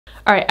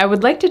All right, I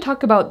would like to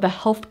talk about the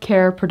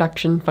healthcare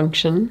production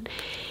function.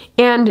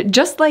 And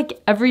just like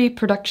every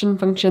production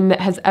function that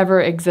has ever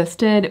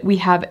existed, we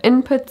have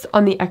inputs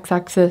on the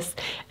x-axis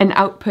and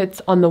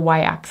outputs on the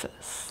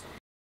y-axis.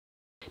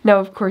 Now,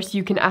 of course,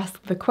 you can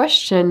ask the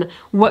question,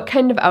 what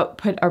kind of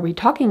output are we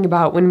talking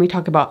about when we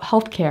talk about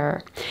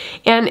healthcare?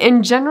 And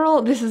in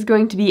general, this is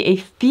going to be a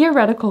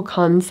theoretical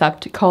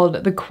concept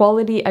called the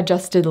quality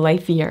adjusted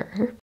life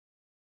year.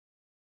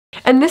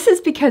 And this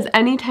is because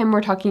anytime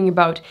we're talking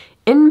about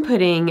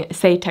inputting,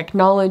 say,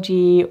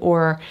 technology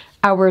or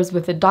hours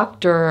with a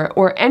doctor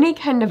or any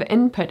kind of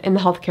input in the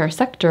healthcare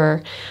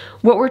sector,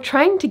 what we're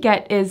trying to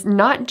get is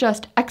not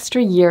just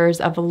extra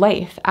years of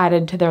life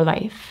added to their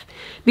life.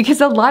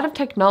 Because a lot of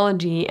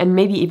technology, and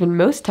maybe even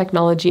most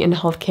technology in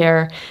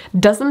healthcare,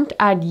 doesn't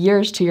add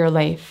years to your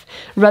life.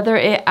 Rather,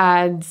 it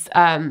adds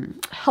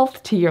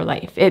health to your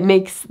life. It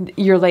makes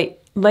your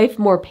life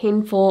more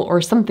painful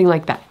or something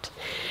like that.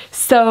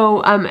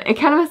 So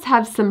economists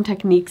have some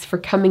techniques for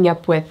coming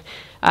up with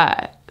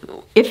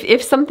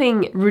if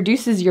something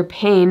reduces your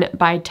pain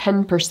by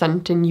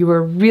 10% and you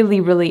are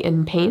really, really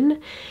in pain,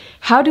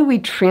 how do we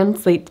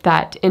translate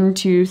that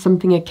into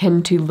something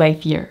akin to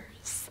life years?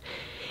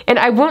 And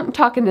I won't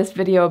talk in this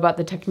video about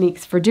the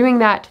techniques for doing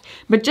that,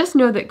 but just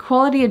know that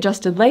quality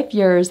adjusted life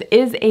years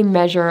is a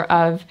measure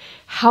of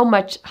how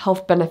much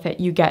health benefit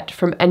you get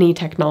from any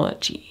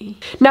technology.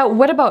 Now,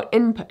 what about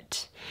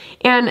input?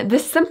 And the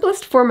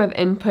simplest form of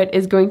input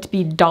is going to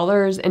be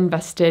dollars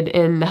invested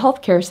in the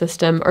healthcare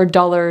system or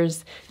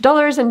dollars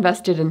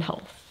invested in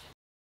health.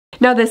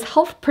 Now, this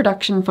health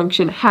production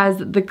function has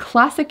the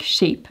classic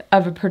shape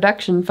of a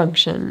production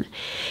function,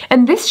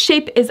 and this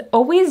shape is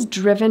always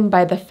driven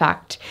by the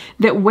fact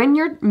that when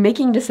you're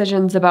making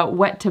decisions about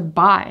what to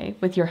buy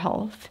with your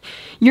health,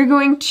 you're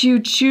going to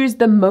choose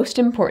the most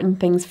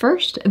important things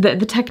first, the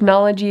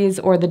technologies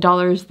or the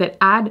dollars that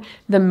add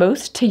the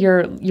most to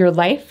your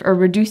life or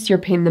reduce your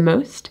pain the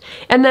most,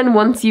 and then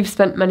once you've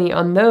spent money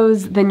on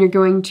those, then you're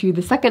going to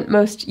the second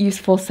most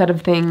useful set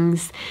of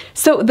things.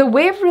 So the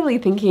way of really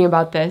thinking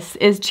about this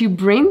is to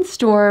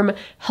brainstorm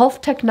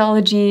health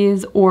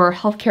technologies or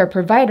healthcare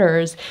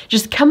providers.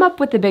 Just come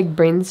up with a big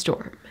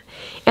brainstorm.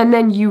 And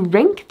then you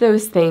rank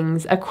those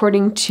things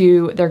according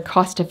to their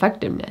cost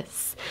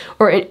effectiveness,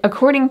 or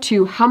according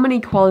to how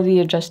many quality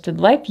adjusted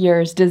life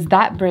years does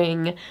that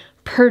bring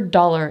per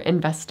dollar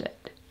invested.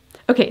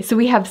 Okay, so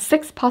we have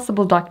 6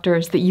 possible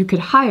doctors that you could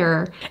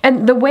hire,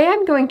 and the way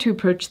I'm going to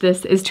approach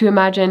this is to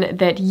imagine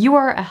that you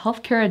are a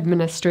healthcare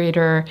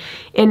administrator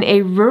in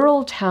a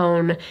rural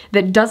town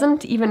that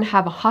doesn't even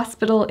have a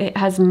hospital, it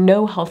has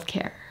no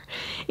healthcare.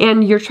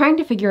 And you're trying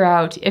to figure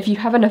out if you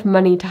have enough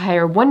money to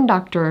hire one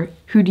doctor,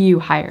 who do you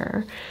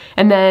hire?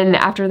 And then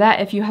after that,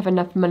 if you have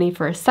enough money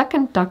for a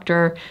second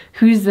doctor,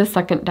 who's the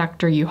second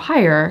doctor you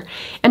hire?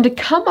 And to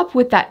come up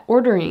with that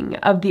ordering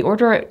of the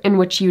order in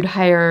which you'd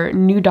hire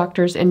new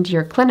doctors into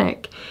your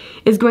clinic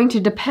is going to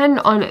depend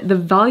on the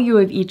value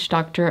of each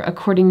doctor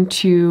according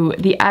to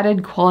the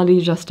added quality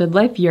adjusted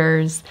life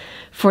years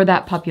for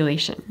that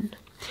population.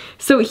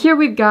 So here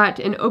we've got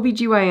an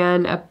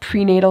OBGYN, a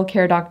prenatal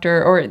care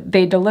doctor, or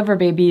they deliver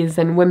babies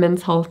and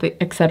women's health,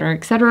 etc.,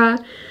 etc.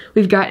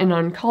 We've got an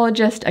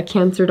oncologist, a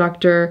cancer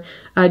doctor,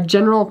 a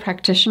general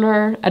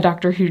practitioner, a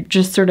doctor who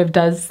just sort of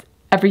does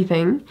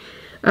everything,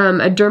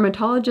 a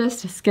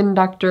dermatologist, a skin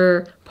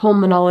doctor,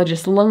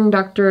 pulmonologist, lung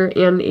doctor,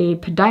 and a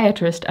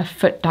podiatrist, a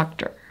foot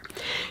doctor.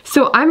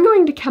 So I'm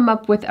going to come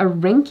up with a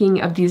ranking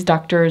of these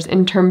doctors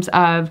in terms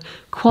of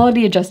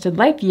quality adjusted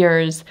life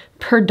years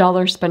per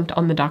dollar spent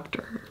on the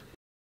doctor.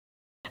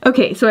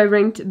 Okay, so I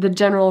ranked the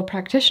general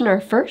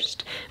practitioner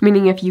first,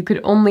 meaning if you could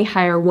only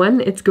hire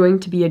one, it's going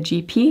to be a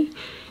GP.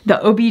 The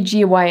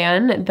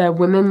OBGYN, the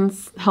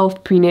women's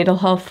health, prenatal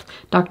health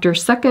doctor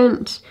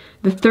second.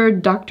 The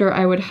third doctor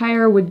I would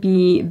hire would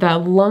be the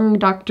lung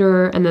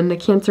doctor, and then the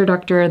cancer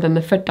doctor, then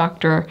the foot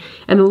doctor,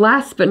 and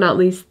last but not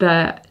least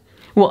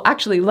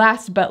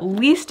last but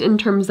least in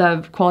terms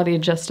of quality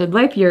adjusted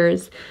life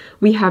years,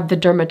 we have the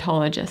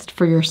dermatologist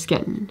for your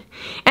skin.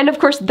 And of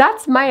course,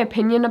 that's my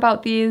opinion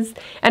about these,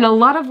 and a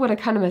lot of what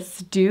economists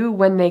do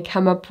when they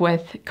come up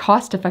with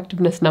cost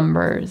effectiveness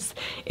numbers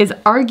is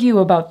argue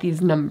about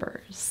these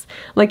numbers.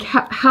 Like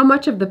how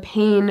much of the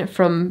pain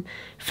from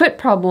foot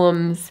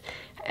problems,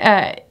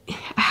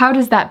 how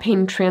does that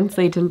pain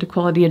translate into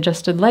quality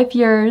adjusted life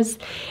years?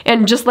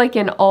 And just like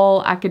in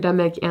all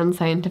academic and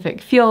scientific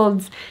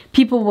fields,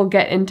 people will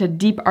get into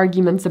deep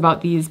arguments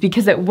about these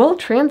because it will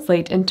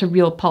translate into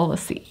real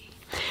policy.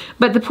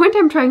 But the point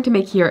I'm trying to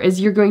make here is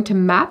you're going to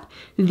map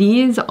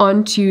these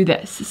onto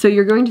this. So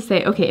you're going to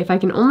say, okay, if I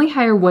can only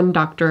hire one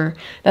doctor,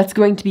 that's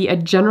going to be a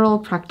general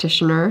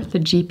practitioner, the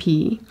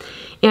GP,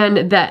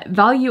 and that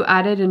value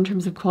added in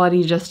terms of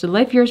quality adjusted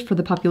life years for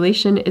the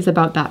population is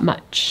about that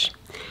much.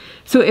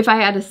 So if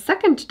I add a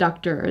second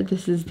doctor,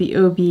 this is the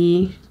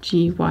OBGYN,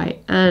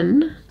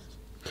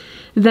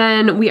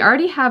 then we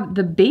already have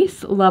the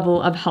base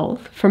level of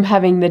health from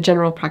having the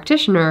general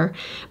practitioner,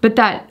 but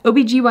that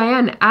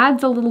OBGYN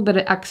adds a little bit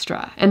of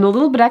extra, and the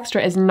little bit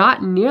extra is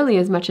not nearly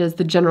as much as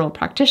the general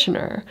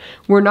practitioner.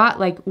 We're not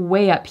like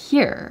way up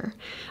here,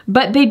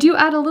 but they do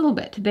add a little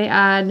bit. They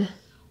add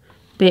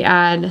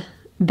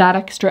that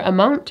extra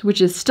amount, which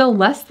is still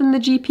less than the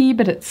GP,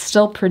 but it's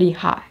still pretty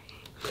high.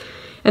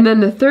 And then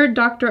the third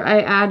doctor I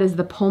add is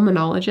the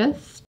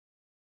pulmonologist.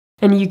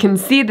 And you can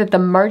see that the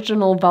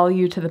marginal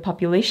value to the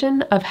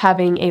population of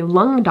having a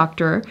lung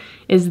doctor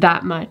is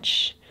that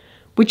much,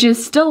 which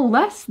is still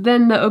less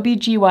than the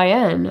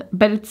OBGYN,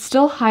 but it's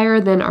still higher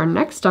than our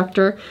next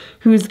doctor,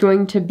 who's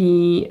going to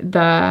be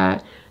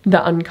the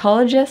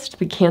oncologist,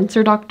 the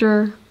cancer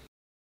doctor.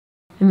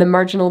 And the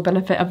marginal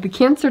benefit of the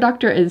cancer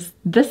doctor is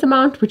this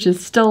amount, which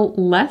is still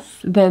less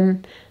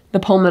than the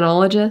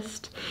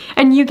pulmonologist.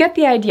 And you get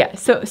the idea.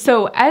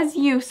 So as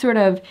you sort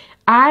of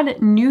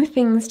add new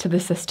things to the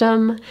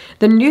system,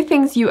 the new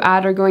things you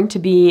add are going to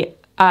be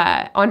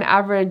on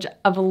average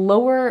of a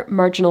lower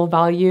marginal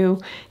value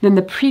than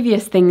the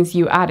previous things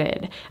you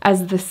added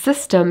as the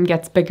system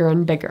gets bigger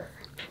and bigger.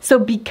 So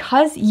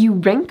because you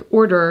rank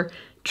order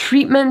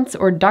treatments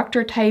or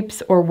doctor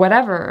types or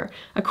whatever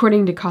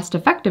according to cost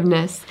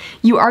effectiveness,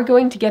 you are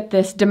going to get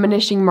this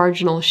diminishing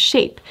marginal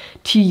shape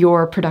to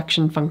your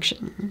production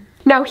function.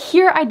 Now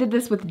here I did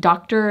this with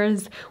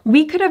doctors.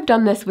 We could have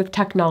done this with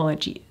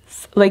technologies.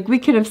 Like we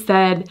could have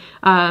said,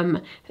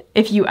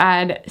 if you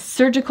add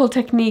surgical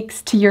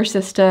techniques to your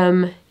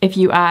system, if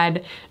you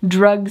add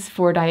drugs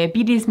for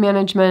diabetes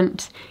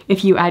management,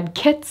 if you add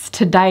kits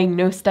to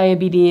diagnose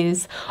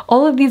diabetes,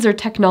 all of these are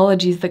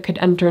technologies that could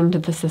enter into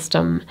the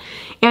system.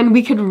 And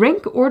we could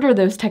rank order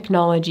those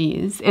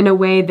technologies in a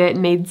way that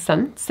made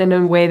sense, in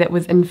a way that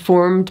was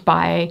informed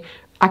by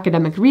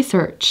academic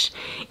research,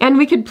 and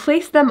we could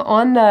place them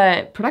on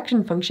the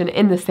production function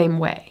in the same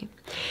way.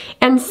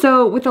 And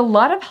so with a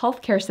lot of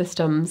healthcare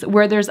systems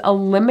where there's a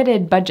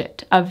limited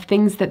budget of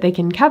things that they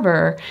can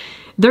cover,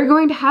 they're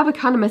going to have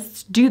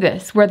economists do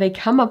this, where they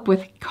come up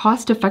with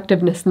cost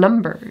effectiveness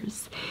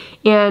numbers.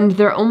 And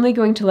they're only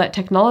going to let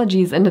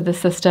technologies into the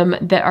system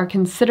that are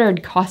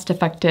considered cost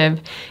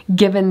effective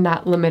given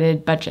that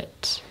limited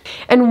budget.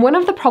 And one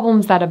of the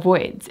problems that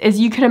avoids is,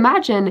 you can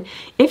imagine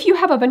if you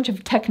have a bunch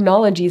of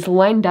technologies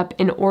lined up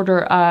in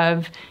order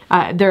of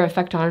their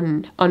effect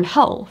on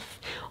health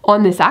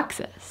on this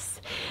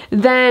axis,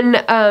 then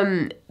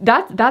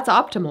that's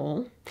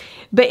optimal.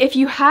 But if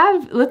you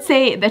have, let's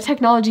say, the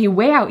technology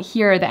way out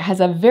here that has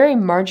a very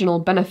marginal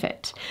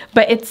benefit,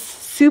 but it's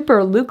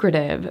super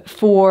lucrative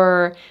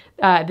for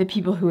the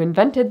people who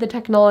invented the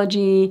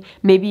technology,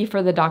 maybe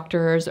for the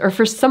doctors, or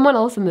for someone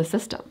else in the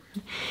system.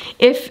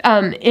 If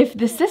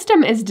the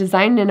system is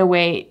designed in a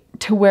way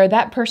to where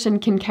that person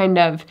can kind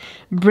of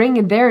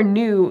bring their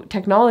new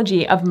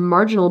technology of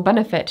marginal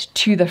benefit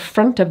to the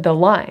front of the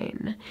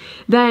line,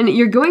 then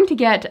you're going to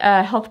get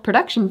a health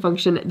production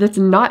function that's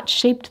not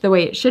shaped the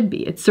way it should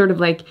be. It's sort of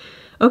like,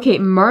 okay,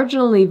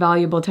 marginally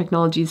valuable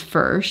technologies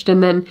first,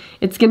 and then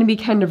it's going to be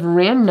kind of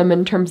random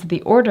in terms of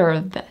the order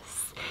of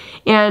this.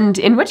 And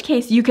in which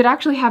case you could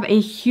actually have a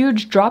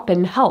huge drop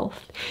in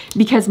health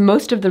because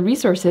most of the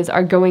resources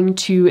are going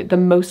to the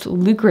most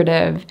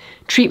lucrative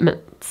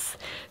treatments.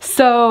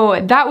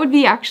 So that would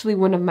be actually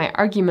one of my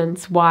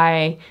arguments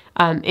why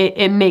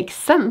it makes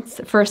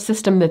sense for a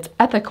system that's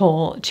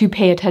ethical to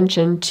pay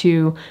attention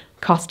to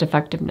cost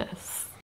effectiveness.